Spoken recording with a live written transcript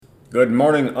Good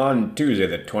morning on Tuesday,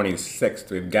 the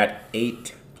 26th. We've got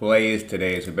 8 plays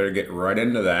today, so we better get right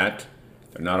into that.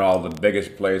 They're not all the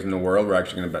biggest plays in the world. We're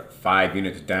actually going to bet 5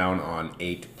 units down on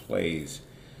 8 plays.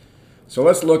 So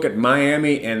let's look at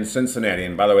Miami and Cincinnati.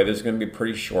 And by the way, this is going to be a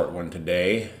pretty short one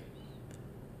today.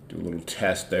 Do a little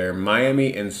test there.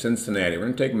 Miami and Cincinnati. We're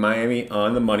going to take Miami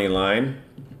on the money line.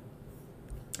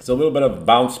 It's a little bit of a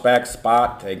bounce back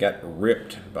spot. They got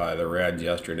ripped by the Reds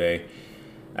yesterday.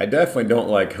 I definitely don't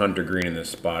like Hunter Green in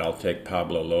this spot. I'll take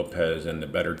Pablo Lopez and the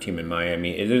better team in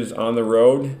Miami. It is on the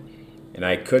road, and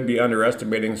I could be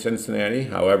underestimating Cincinnati.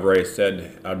 However, I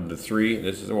said out of the 3,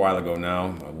 this is a while ago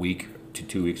now, a week to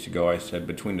 2 weeks ago, I said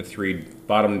between the 3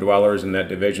 bottom dwellers in that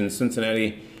division,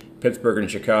 Cincinnati, Pittsburgh, and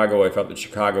Chicago, I felt that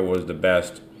Chicago was the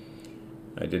best.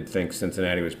 I did think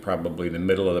Cincinnati was probably the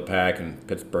middle of the pack, and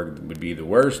Pittsburgh would be the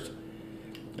worst.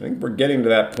 I think we're getting to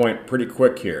that point pretty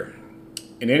quick here.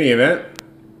 In any event,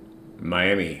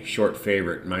 Miami, short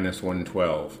favorite, minus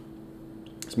 112.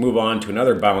 Let's move on to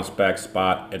another bounce back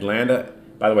spot. Atlanta,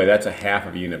 by the way, that's a half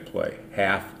of a unit play.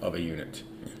 Half of a unit.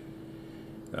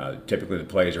 Typically the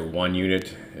plays are 1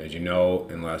 unit, as you know,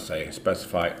 unless I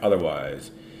specify otherwise.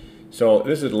 So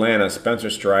this is Atlanta, Spencer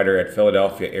Strider at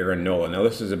Philadelphia, Aaron Nola. Now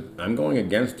I'm going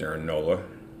against Aaron Nola,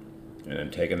 and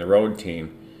I'm taking the road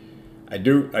team. I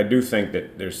do think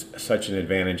that there's such an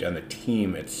advantage on the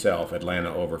team itself,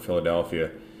 Atlanta over Philadelphia,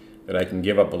 that I can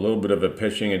give up a little bit of a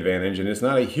pitching advantage, and it's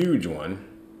not a huge one.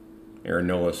 Aaron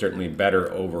Nola is certainly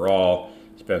better overall.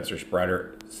 Spencer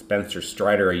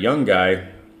Strider, a young guy.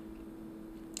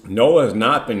 Nola has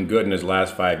not been good in his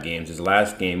last 5 games. His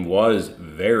last game was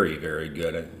very, very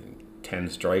good. 10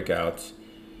 strikeouts.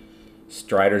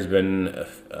 Strider's been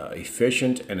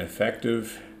efficient and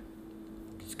effective.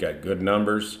 He's got good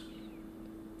numbers.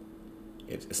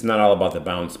 It's not all about the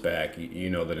bounce back. You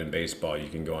know that in baseball you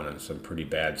can go on some pretty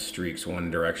bad streaks one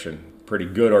direction, pretty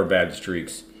good or bad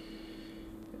streaks.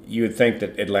 You would think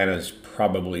that Atlanta's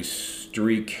probably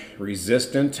streak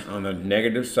resistant on the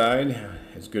negative side,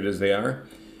 as good as they are.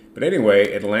 But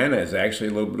anyway, Atlanta is actually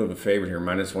a little bit of a favorite here,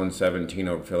 minus 117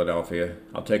 over Philadelphia.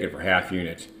 I'll take it for half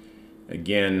unit.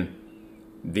 Again,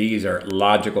 these are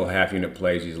logical half unit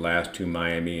plays, these last 2,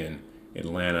 Miami and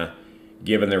Atlanta,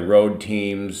 given their road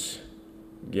teams,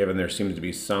 given there seems to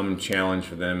be some challenge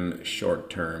for them short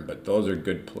term, but those are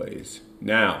good plays.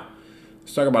 Now,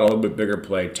 let's talk about a little bit bigger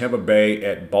play. Tampa Bay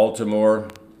at Baltimore.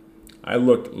 I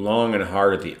looked long and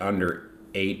hard at the under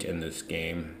 8 in this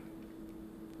game.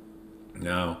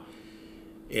 Now,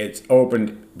 it's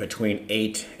opened between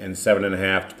 8 and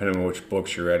 7.5, depending on which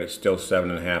books you're at. It's still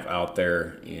 7.5 out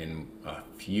there in a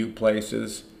few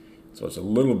places. So it's a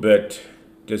little bit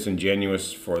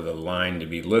disingenuous for the line to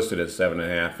be listed at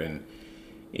 7.5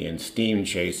 in steam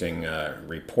chasing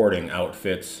reporting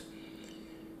outfits.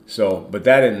 So, but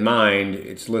that in mind,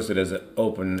 it's listed as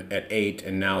open at 8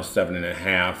 and now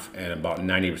 7.5, and about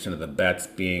 90% of the bets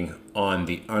being on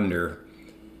the under.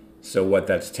 So what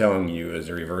that's telling you is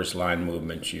a reverse line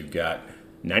movement. You've got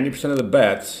 90% of the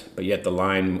bets, but yet the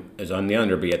line is on the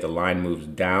under, but yet the line moves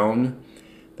down.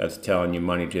 That's telling you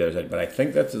money to the other side. But I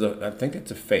think it's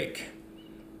a fake.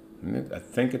 I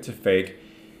think it's a fake.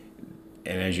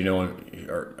 And as you know,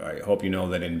 or I hope you know,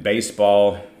 that in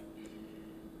baseball,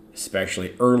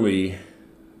 especially early,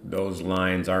 those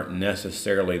lines aren't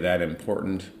necessarily that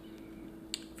important.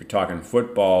 If you're talking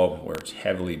football, where it's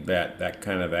heavily bet, that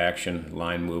kind of action,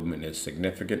 line movement is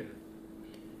significant.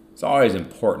 It's always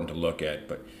important to look at,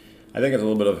 but I think it's a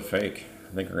little bit of a fake.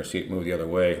 I think we're going to see it move the other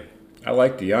way. I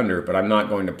like the under, but I'm not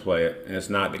going to play it, and it's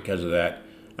not because of that.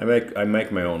 I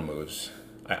make my own moves.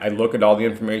 I look at all the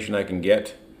information I can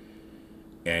get,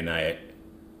 and I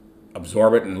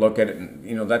absorb it and look at it,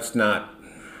 and that's not,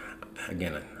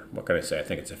 again, what can I say? I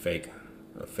think it's a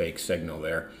fake signal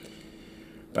there.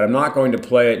 But I'm not going to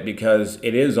play it because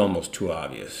it is almost too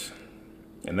obvious.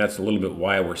 And that's a little bit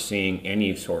why we're seeing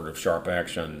any sort of sharp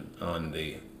action on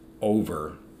the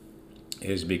over,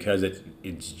 is because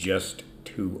it's just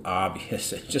too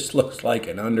obvious. It just looks like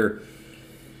an under.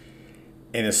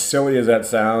 And as silly as that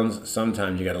sounds,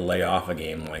 sometimes you got to lay off a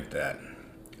game like that.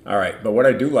 All right, but what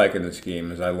I do like in this game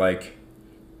is I like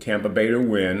Tampa Bay to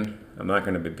win. I'm not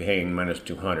going to be paying minus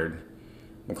 200.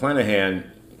 McClanahan,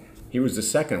 he was the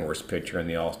second worst pitcher in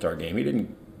the All-Star game.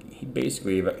 He's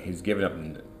given up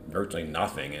virtually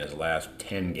nothing in his last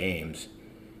 10 games.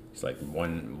 It's like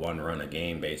one run a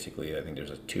game, basically. I think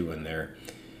there's a 2 in there.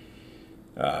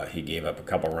 He gave up a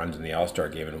couple runs in the All-Star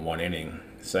game in 1 inning,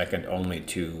 second only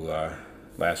to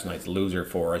last night's loser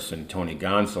for us and Tony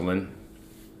Gonsolin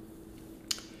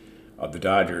of the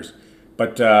Dodgers.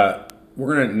 But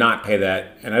we're going to not pay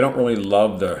that, and I don't really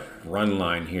love the run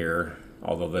line here.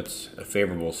 although that's a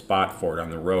favorable spot for it on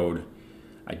the road.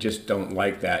 I just don't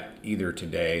like that either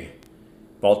today.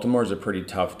 Baltimore's a pretty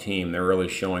tough team. They're really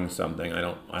showing something. I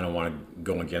don't want to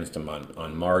go against them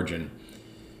on margin.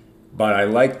 But I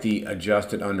like the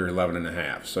adjusted under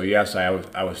 11.5. So yes, I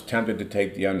was tempted to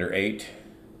take the under 8,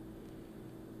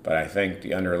 but I think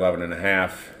the under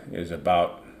 11.5 is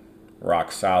about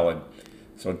rock solid.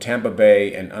 So Tampa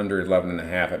Bay and under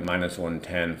 11.5 at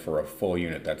 -110 for a full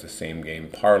unit. That's a same game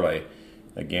parlay.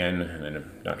 Again, and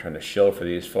I'm not trying to shill for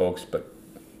these folks, but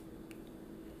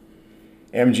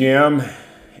MGM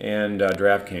and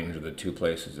DraftKings are the two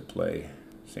places to play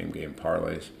same game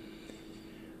parlays.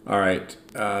 All right,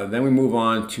 then we move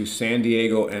on to San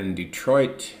Diego and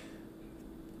Detroit.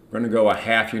 We're going to go a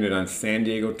half unit on San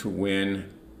Diego to win,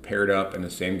 paired up in the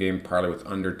same game parlay with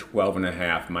under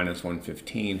 12.5,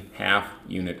 -115, half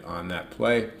unit on that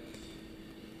play.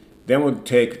 Then we'll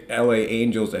take LA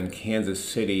Angels and Kansas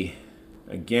City.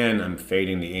 Again, I'm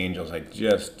fading the Angels.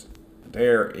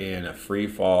 They're in a free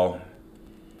fall.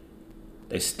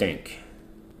 They stink.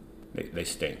 They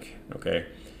stink, okay?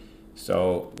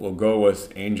 So we'll go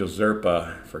with Angel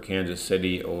Zerpa for Kansas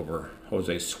City over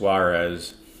Jose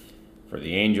Suarez for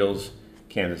the Angels.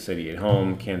 Kansas City at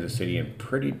home. Kansas City in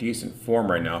pretty decent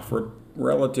form right now for a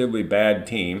relatively bad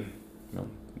team. Well,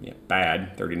 yeah,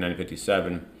 bad,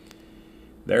 39-57.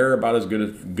 They're about as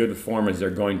good form as they're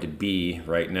going to be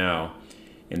right now.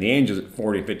 And the Angels at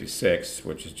 40-56,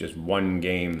 which is just one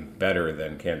game better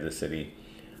than Kansas City,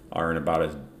 are in about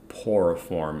as poor a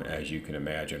form as you can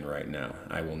imagine right now.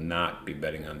 I will not be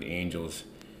betting on the Angels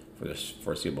for this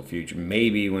foreseeable future.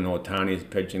 Maybe when Ohtani is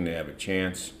pitching, they have a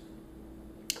chance.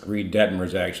 Reed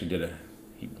Detmers actually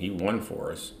he won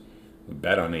for us. We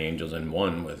bet on the Angels and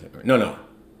won with it. No,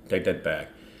 take that back.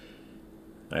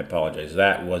 I apologize.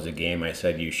 That was a game I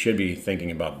said you should be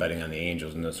thinking about betting on the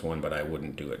Angels in this one, but I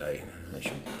wouldn't do it.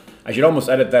 I should almost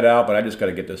edit that out, but I just got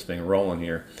to get this thing rolling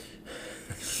here.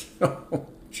 So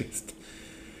just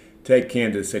take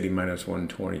Kansas City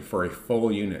 -120 for a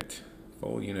full unit.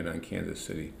 Full unit on Kansas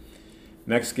City.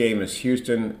 Next game is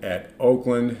Houston at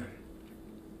Oakland.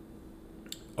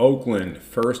 Oakland,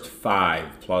 first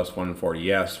 5 +140.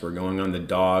 Yes, we're going on the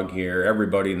dog here.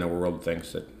 Everybody in the world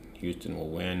thinks that Houston will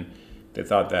win. They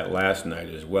thought that last night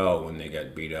as well when they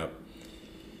got beat up.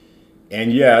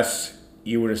 And yes,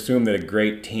 you would assume that a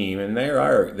great team, and they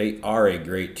are a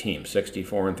great team,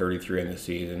 64-33 in the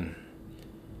season.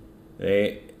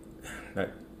 That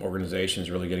organization is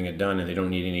really getting it done, and they don't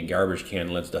need any garbage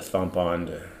can lids to thump on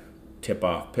to tip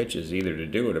off pitches either to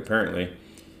do it, apparently.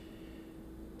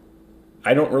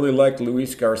 I don't really like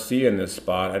Luis Garcia in this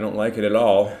spot. I don't like it at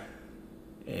all.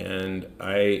 And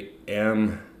I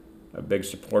am a big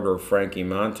supporter of Frankie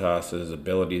Montas's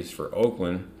abilities for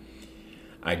Oakland.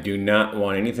 I do not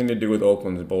want anything to do with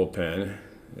Oakland's bullpen.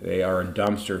 They are a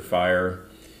dumpster fire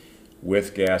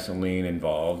with gasoline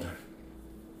involved.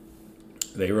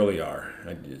 They really are.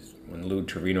 When Lou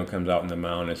Trevino comes out in the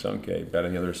mound, it's okay, bet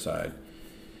on the other side.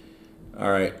 All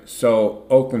right, so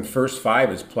Oakland first 5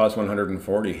 is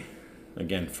 +140.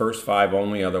 Again, first 5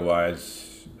 only,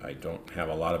 otherwise I don't have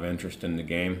a lot of interest in the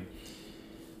game.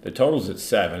 The total's at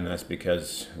 7. That's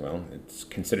because, well, it's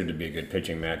considered to be a good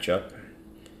pitching matchup.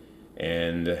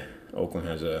 And Oakland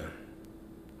has a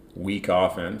weak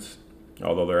offense,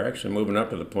 although they're actually moving up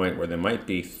to the point where they might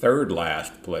be third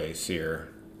last place here.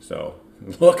 So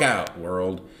look out,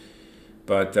 world.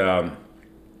 But,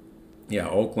 yeah,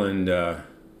 Oakland,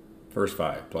 first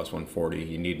 5 +140.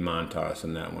 You need Montas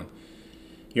in that one.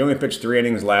 He only pitched 3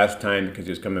 innings last time because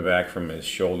he was coming back from his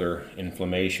shoulder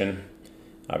inflammation.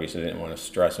 Obviously, didn't want to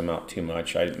stress him out too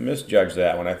much. I misjudged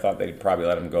that one. I thought they'd probably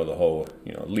let him go the whole,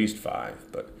 at least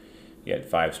 5. But he had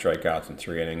 5 strikeouts in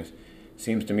 3 innings.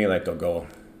 Seems to me like they'll go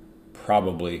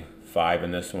probably 5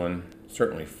 in this one,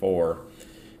 certainly 4.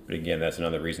 But again, that's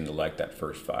another reason to like that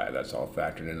first 5. That's all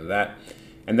factored into that.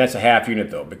 And that's a half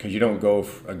unit, though, because you don't go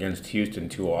against Houston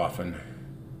too often.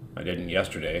 I didn't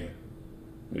yesterday.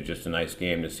 It was just a nice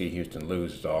game to see Houston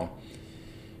lose, is all.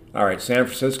 All right, San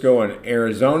Francisco and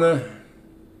Arizona.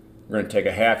 We're going to take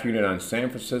a half unit on San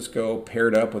Francisco,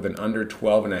 paired up with an under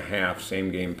 12.5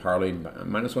 same game parlay.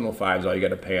 -105 is all you got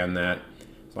to pay on that.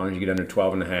 As long as you get under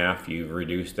 12.5, you've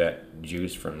reduced that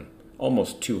juice from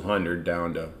almost 200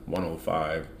 down to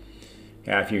 105.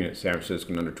 Half unit San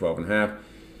Francisco and under 12.5.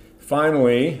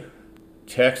 Finally,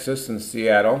 Texas and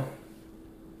Seattle.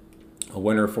 A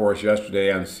winner for us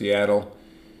yesterday on Seattle.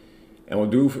 And we'll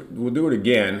do it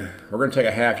again. We're going to take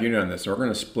a half unit on this, and we're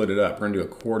going to split it up. We're going to do a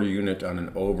quarter unit on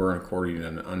an over and a quarter unit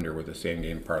on an under with the same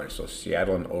game parlay. So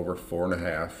Seattle and over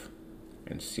 4.5,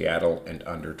 and Seattle and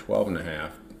under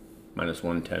 12.5,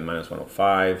 -110,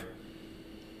 -105.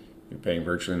 paying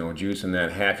virtually no juice in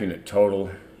that half unit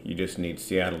total. You just need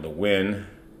Seattle to win,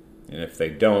 and if they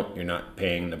don't, you're not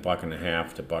paying the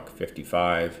 $1.50 to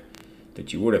 $1.55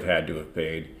 that you would have had to have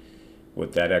paid,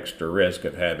 with that extra risk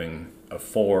of having a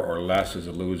 4 or less as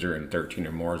a loser and 13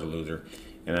 or more as a loser.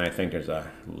 And I think there's a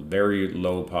very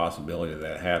low possibility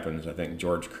that happens. I think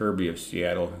George Kirby of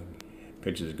Seattle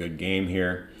pitches a good game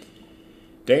here.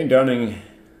 Dane Dunning,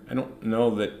 I don't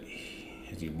know that,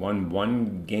 has he won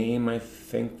one game, I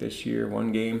think, this year?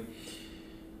 One game?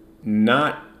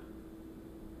 Not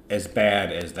as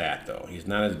bad as that, though. He's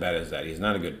not as bad as that. He's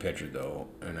not a good pitcher, though,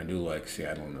 and I do like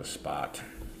Seattle in this spot.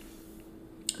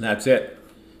 And that's it.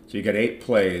 So you got 8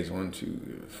 plays, 1,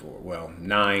 2, 4, well,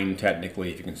 9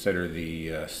 technically if you consider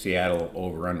the Seattle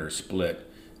over-under split.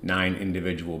 9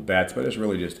 individual bets, but it's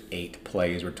really just 8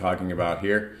 plays we're talking about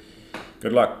here.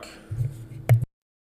 Good luck.